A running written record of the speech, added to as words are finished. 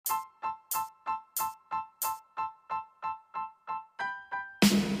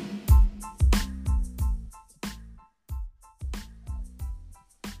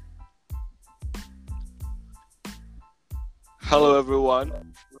Hello, everyone.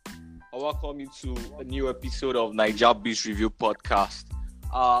 I welcome you to a new episode of Niger Beach Review Podcast.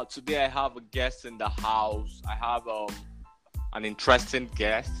 Today I have a guest in the house. I have an interesting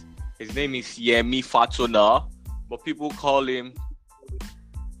guest. His name is Yemi Fatuna, but people call him.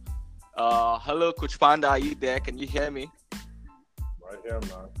 Hello, Coach Panda. Are you there? Can you hear me? Right here,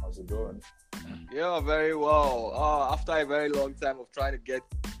 man. How's it going? Yeah, very well. After a very long time of trying to get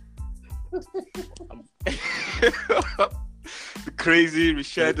the crazy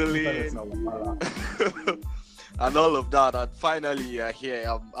rescheduling and all of that, and finally you're here.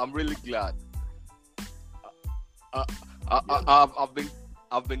 I'm really glad. I've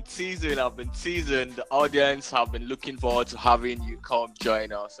been teasing. The audience have been looking forward to having you come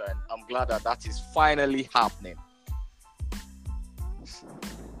join us, and I'm glad that is finally happening.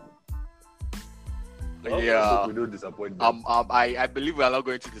 Well, Yeah, we don't disappoint them. I believe we are not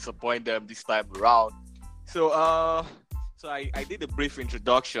going to disappoint them this time around. So I did a brief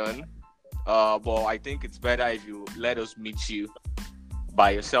introduction, but I think it's better if you let us meet you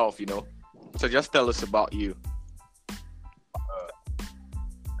by yourself, So just tell us about you.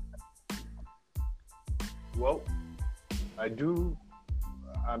 Well,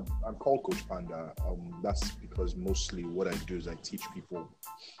 I'm called Coach Panda. That's because mostly what I do is I teach people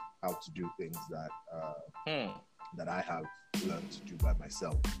how to do things that I have learned to do by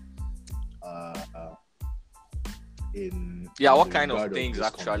myself. What kind of things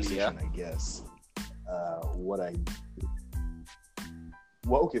actually? Yeah, I guess what I.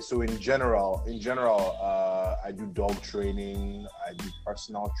 Well, okay. So in general, I do dog training. I do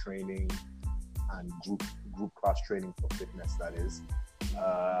personal training and group class training for fitness. That is.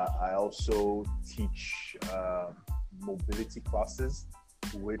 I also teach mobility classes,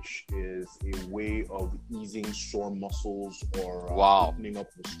 which is a way of easing sore muscles or opening up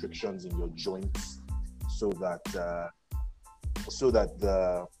restrictions in your joints, so that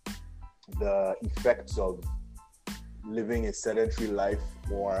the effects of living a sedentary life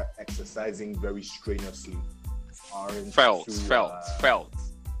or exercising very strenuously aren't felt.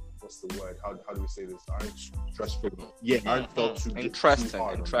 What's the word? How do we say this? Aren't stressful. Yeah, aren't felt too interesting.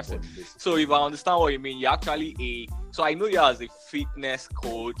 So if I understand what you mean, you're actually so I know you as a fitness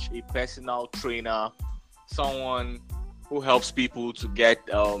coach, a personal trainer, someone who helps people to get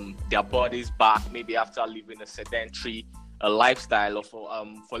their bodies back, maybe after living a sedentary lifestyle, or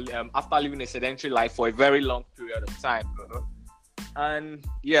after living a sedentary life for a very long period of time. And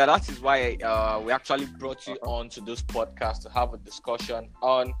yeah, that is why we actually brought you on to this podcast to have a discussion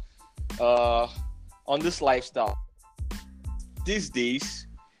on this lifestyle. These days,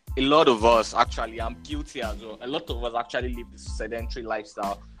 a lot of us, actually, I'm guilty as well, a lot of us actually live this sedentary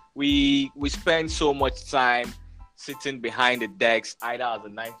lifestyle. We spend so much time sitting behind the desk, either as a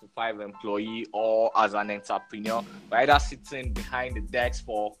 9-to-5 employee or as an entrepreneur. We're either sitting behind the desk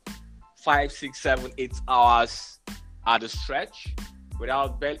for 5, 6, 7, 8 hours at a stretch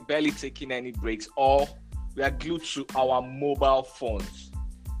without barely taking any breaks, or we are glued to our mobile phones.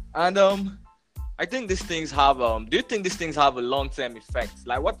 And I think these things have do you think these things have a long-term effect?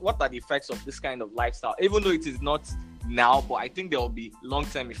 Like what are the effects of this kind of lifestyle? Even though it is not now, but I think there will be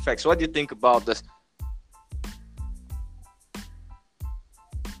long-term effects. What do you think about this?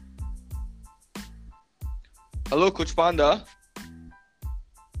 Hello, Coach Panda.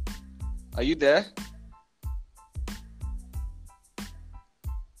 Are you there?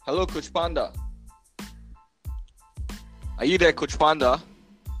 Hello, Coach Panda. Are you there, Coach Panda?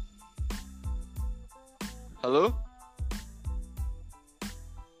 Hello?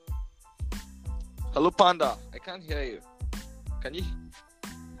 Hello, Panda. I can't hear you. Can you?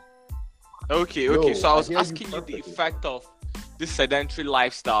 Okay. So I was asking you the effect of this sedentary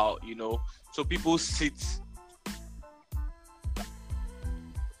lifestyle, So people sit.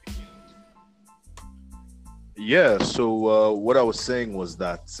 Yeah, so what I was saying was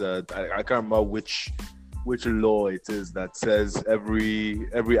that I can't remember which law it is that says every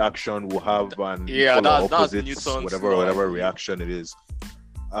action will have an equal or opposite whatever reaction it is.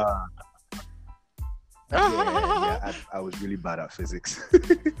 I was really bad at physics.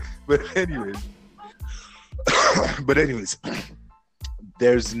 but anyways,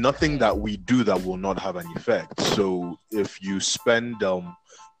 there's nothing that we do that will not have an effect. So if you spend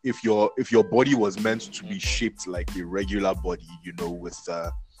if your body was meant to be shaped like a regular body, with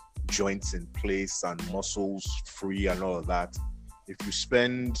joints in place and muscles free and all of that, if you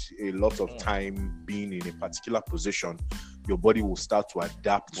spend a lot of time being in a particular position, your body will start to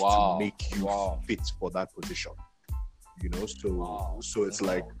adapt to make you fit for that position. So it's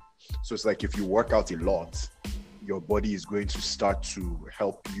like if you work out a lot, your body is going to start to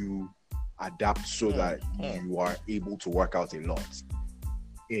help you adapt so that you are able to work out a lot.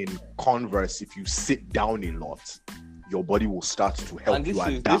 In converse, if you sit down a lot, your body will start to help you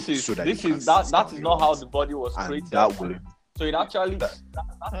adapt so that that is not how the body was created. That will, so it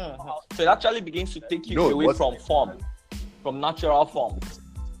actually begins to take you away from form, from natural form.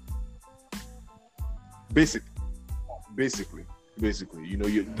 Basically,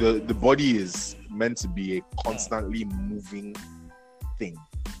 the body is meant to be a constantly moving thing,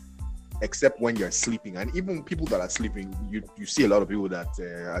 except when you're sleeping. And even people that are sleeping, you see a lot of people that,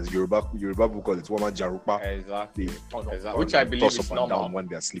 as Yoruba people call it, woman jarupa. Exactly. Which I believe is normal when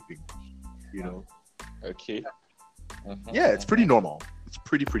they're sleeping. Okay. Yeah, it's pretty normal. It's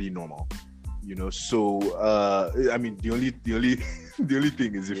pretty normal. So I mean, the only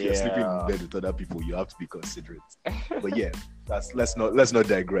thing is if you're sleeping in bed with other people, you have to be considerate. But yeah, let's not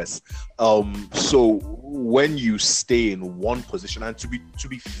digress. So when you stay in one position, and to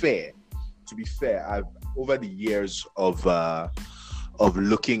be fair, I've, over the years of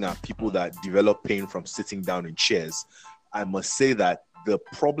looking at people that develop pain from sitting down in chairs, I must say that the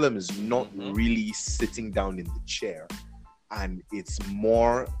problem is not really sitting down in the chair, and it's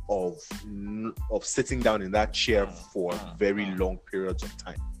more of sitting down in that chair for very long periods of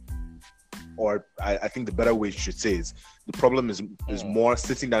time. Or I think the better way you should say is the problem is more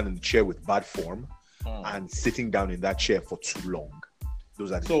sitting down in the chair with bad form and sitting down in that chair for too long.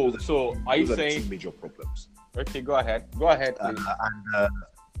 Those are so are you saying the two major problems? Okay, go ahead, please.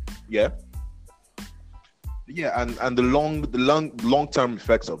 And the long-term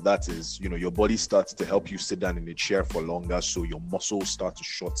effects of that is, your body starts to help you sit down in a chair for longer, so your muscles start to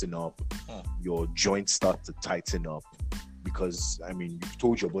shorten up, your joints start to tighten up, because I mean, you've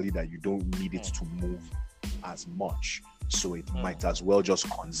told your body that you don't need it to move as much, so it might as well just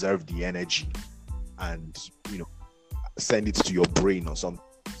conserve the energy and send it to your brain or something.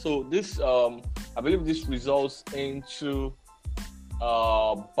 So this I believe this results into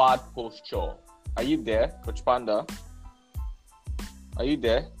bad posture. Are you there, Coach Panda? Are you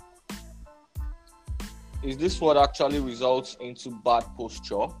there? Is this what actually results into bad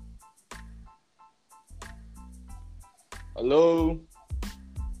posture? Hello,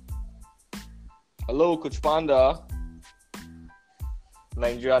 Coach Panda.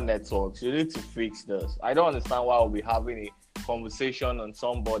 Nigerian networks, you need to fix this. I don't understand why we're having a conversation on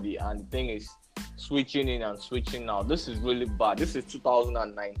somebody and the thing is switching in and switching out. This is really bad. This is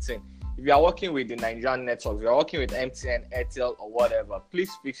 2019. If you are working with the Nigerian networks, if you are working with MTN, Airtel, or whatever,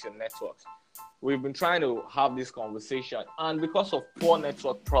 please fix your networks. We've been trying to have this conversation, and because of poor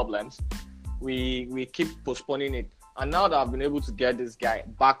network problems, we keep postponing it. And now that I've been able to get this guy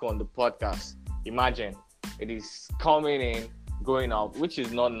back on the podcast, imagine it is coming in, going out, which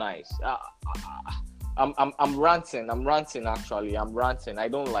is not nice. I'm ranting. Actually, I'm ranting. I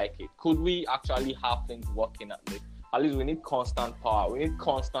don't like it. Could we actually have things working at least? At least we need constant power. We need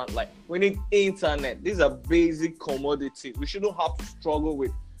we need internet. These are basic commodities. We shouldn't have to struggle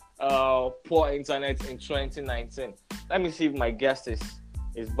with poor internet in 2019. Let me see if my guest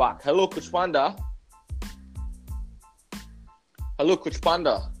is back. Hello, Coach Panda. Hello, Coach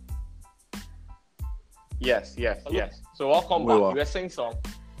Panda. Yes. So welcome back. You were saying something.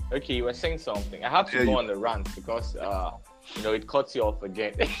 Okay, you were saying something. I had to go on the rant because it cuts you off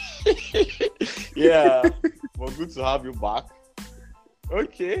again. Yeah. Well, good to have you back.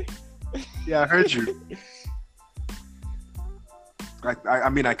 Okay. Yeah, I heard you. I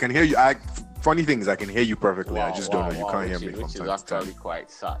mean, I can hear you. Funny thing is, I can hear you perfectly. I just don't know. You can't hear me from time to time. Which is actually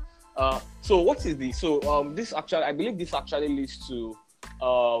quite sad. So what is this? So this actually, I believe this actually leads to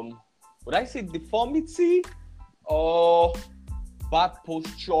would I say deformity or bad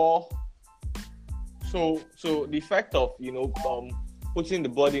posture? So the effect of putting the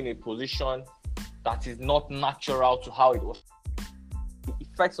body in a position that is not natural to how it was. The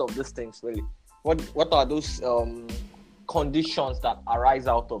effects of these things, really. What are those conditions that arise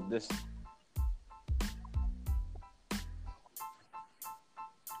out of this?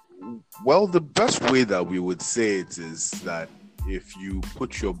 Well, the best way that we would say it is that if you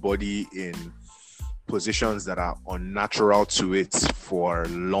put your body in positions that are unnatural to it for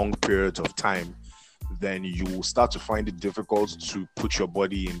long periods of time, then you will start to find it difficult to put your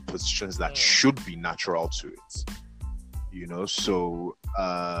body in positions that should be natural to it. So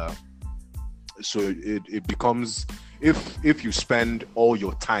it becomes, if you spend all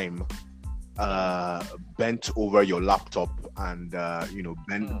your time bent over your laptop and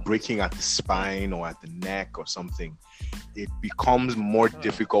breaking at the spine or at the neck or something, it becomes more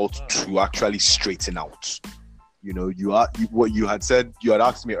difficult to actually straighten out. What you had said, you had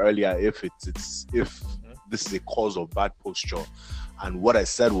asked me earlier if this is a cause of bad posture, And what I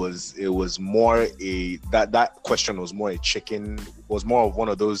said was, it was more that question was more a chicken, was more of one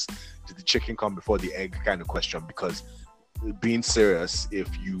of those, did the chicken come before the egg kind of question. Because being serious, if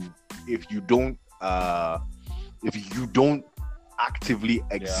you don't actively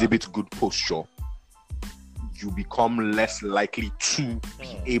exhibit good posture, you become less likely to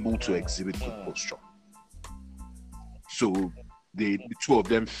be able to exhibit good posture. So the two of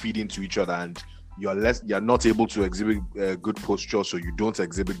them feed into each other, and you're not able to exhibit good posture, so you don't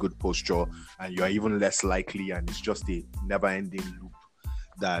exhibit good posture, and you're even less likely, and it's just a never-ending loop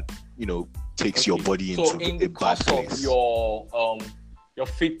that takes your body into a bad place. Of your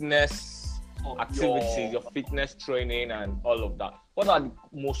fitness activities, your fitness training, and all of that, what are the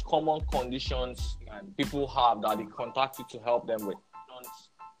most common conditions people have that they contact you to help them with?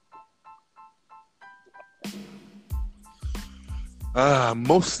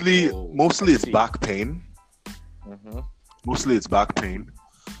 Mostly it's back pain. Mostly it's back pain.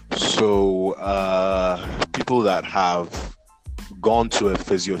 So people that have gone to a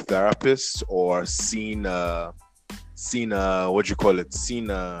physiotherapist or seen a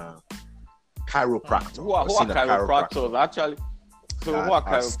chiropractor. Who are chiropractors actually? So who are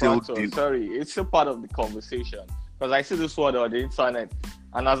chiropractors? Sorry, it's a part of the conversation, because I see this word on the internet,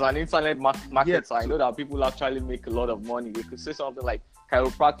 and as an internet marketer, I know that people actually make a lot of money. They could say something like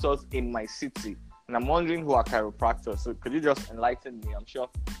chiropractors in my city, and I'm wondering who are chiropractors. So could you just enlighten me? I'm sure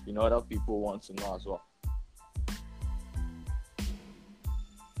other people want to know as well.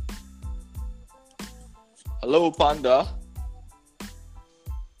 Hello, Panda.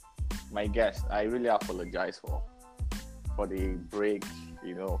 My guest, I really apologize for the break,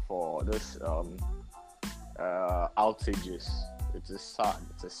 for this outages. It is sad,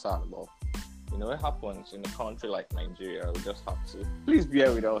 but it happens in a country like Nigeria. We just have to, please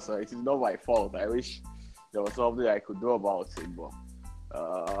bear with us. It is not my fault. I wish there was something I could do about it, but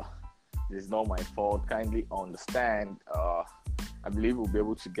it is not my fault. Kindly understand. I believe we'll be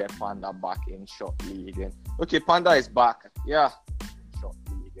able to get Panda back in shortly again. Okay, Panda is back. Yeah,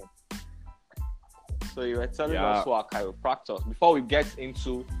 shortly again. So you were telling us who are chiropractors. Before we get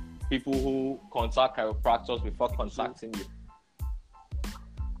into people who contact chiropractors before contacting you.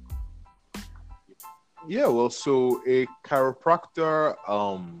 Yeah, well, so a chiropractor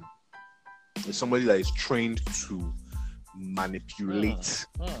is somebody that is trained to manipulate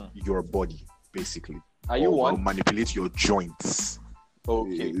your body, basically. Are you one? Manipulate your joints.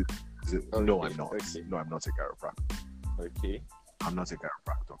 Okay. No, I'm not. Okay. No, I'm not a chiropractor. Okay. I'm not a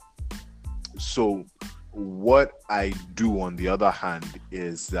chiropractor. So what I do, on the other hand,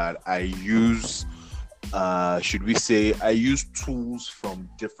 is that I use I use tools from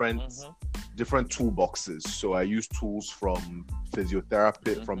different toolboxes. So I use tools from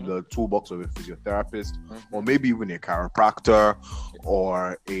physiotherapy, from the toolbox of a physiotherapist, or maybe even a chiropractor,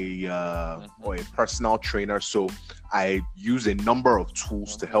 or a personal trainer. So I use a number of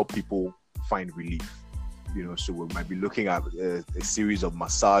tools to help people find relief. So we might be looking at a series of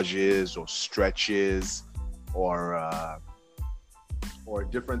massages or stretches, or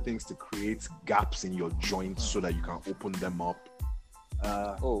different things to create gaps in your joints so that you can open them up.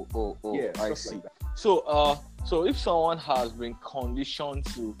 Yeah, I see. Like so if someone has been conditioned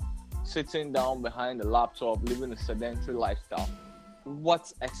to sitting down behind a laptop, living a sedentary lifestyle,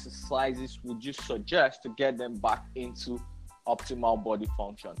 what exercises would you suggest to get them back into optimal body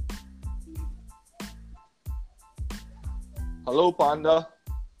function? Hello, Panda.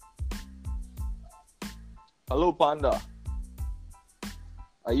 Hello, Panda.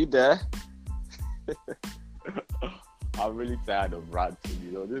 Are you there? I'm really tired of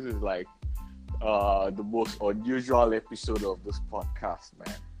ranting. This is like the most unusual episode of this podcast,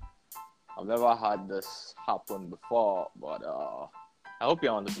 man. I've never had this happen before, but I hope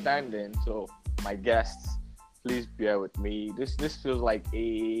you're understanding. So, my guests, please bear with me. This feels like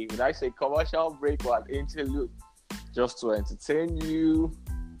would I say commercial break or an interlude, just to entertain you,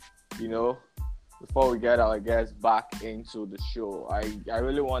 before we get our guests back into the show. I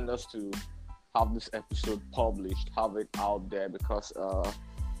really want us to have this episode published, have it out there, because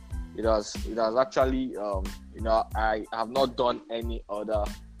it has actually I have not done any other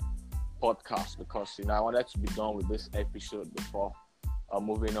podcast, because I wanted to be done with this episode before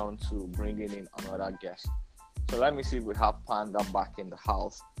moving on to bringing in another guest. So let me see if we have Panda back in the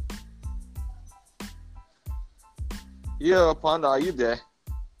house. Yeah, Panda, are you there?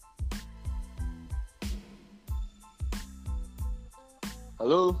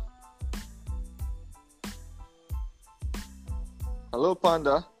 Hello? Hello,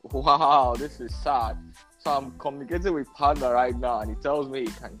 Panda. Wow, this is sad. So I'm communicating with Panda right now, and he tells me he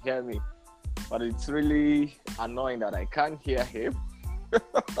can hear me. But it's really annoying that I can't hear him.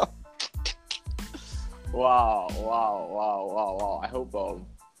 Wow. I hope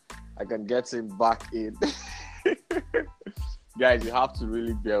I can get him back in. Guys, you have to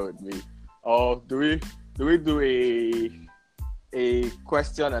really bear with me. Oh, do we do a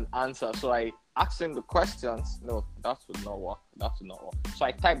question and answer? So I asked him the questions. No, that would not work. So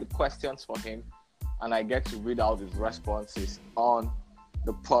I type the questions for him, and I get to read out his responses on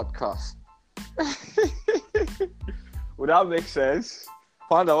the podcast. Would that make sense?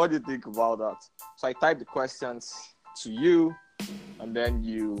 Panda, what do you think about that? So I type the questions to you, and then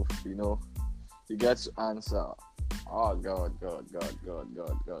you get to answer. Oh God.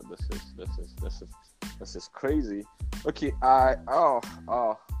 This is crazy. Okay,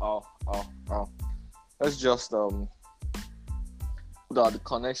 let's just that the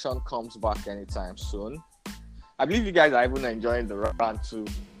connection comes back anytime soon. I believe you guys are even enjoying the rant too.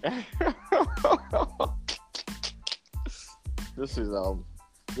 This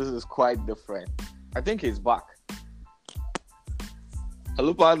is quite different. I think he's back.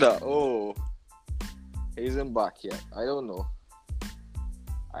 Hello, Panda. Oh, he isn't back yet. I don't know.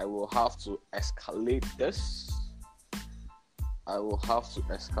 I will have to escalate this.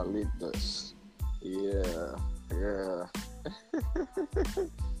 Yeah.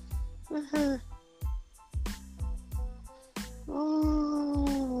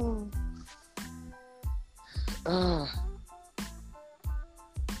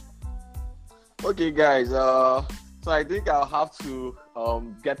 Okay, guys. So I think I'll have to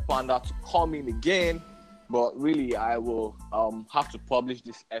get Panda to come in again, but really I will have to publish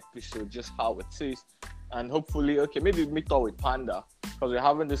this episode just how it is, and hopefully, maybe meet up with Panda because we're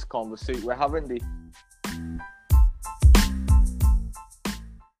having this conversation. We're having the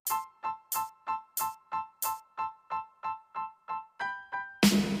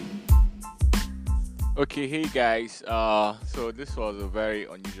Okay, hey guys. So this was a very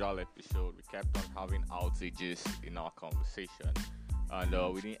unusual episode. We kept on having outages in our conversation, and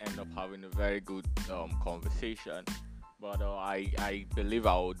we didn't end up having a very good conversation. But I believe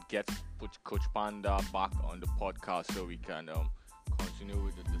I would put Coach Panda back on the podcast so we can continue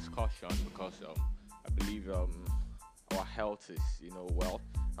with the discussion, because I believe our health is wealth,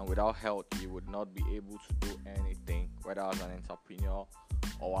 and without health you would not be able to do anything, whether as an entrepreneur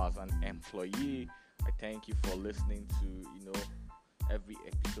or as an employee. I thank you for listening to every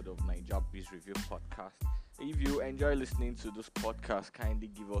episode of Niger Biz Review podcast. If you enjoy listening to this podcast, kindly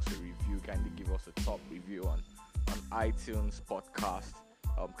give us a review, kindly give us a top review on iTunes podcast.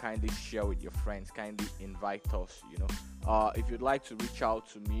 Kindly share with your friends, kindly invite us. If you'd like to reach out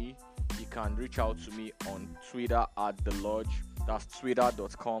to me, you can reach out to me on Twitter at The Lodge. That's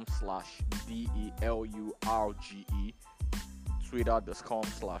twitter.com/DELURGE,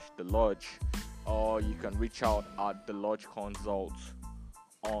 twitter.com/The Lodge. Or you can reach out at The Lodge Consult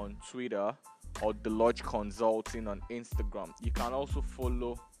on Twitter, or The Lodge Consulting on Instagram. You can also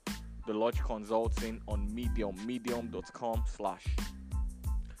follow The Lodge Consulting on medium.com/The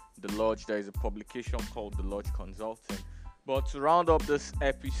Lodge. There is a publication called The Lodge Consulting. But to round up this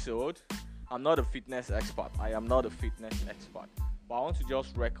episode, I'm not a fitness expert. I am not a fitness expert. But I want to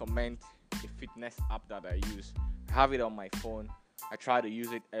just recommend a fitness app that I use. I have it on my phone. I try to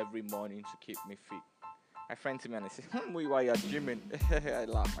use it every morning to keep me fit. My friend to me and I say, why you're gymming? I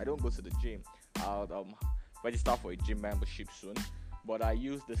laugh. I don't go to the gym. I'll register for a gym membership soon. But I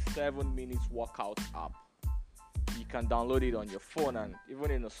use the 7 minutes workout app. You can download it on your phone, and even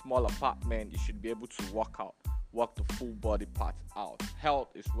in a small apartment, you should be able to work the full body part out.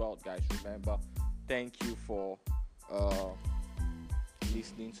 Health is wealth, guys. Remember. Thank you for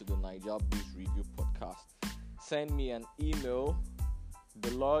listening to the Niger Biz Review podcast. Send me an email,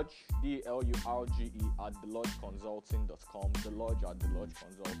 thelodge, DLURGE at thelodgeconsulting.com,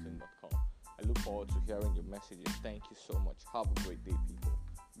 thelodge@thelodgeconsulting.com. I look forward to hearing your messages. Thank you so much. Have a great day, people.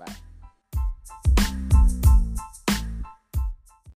 Bye.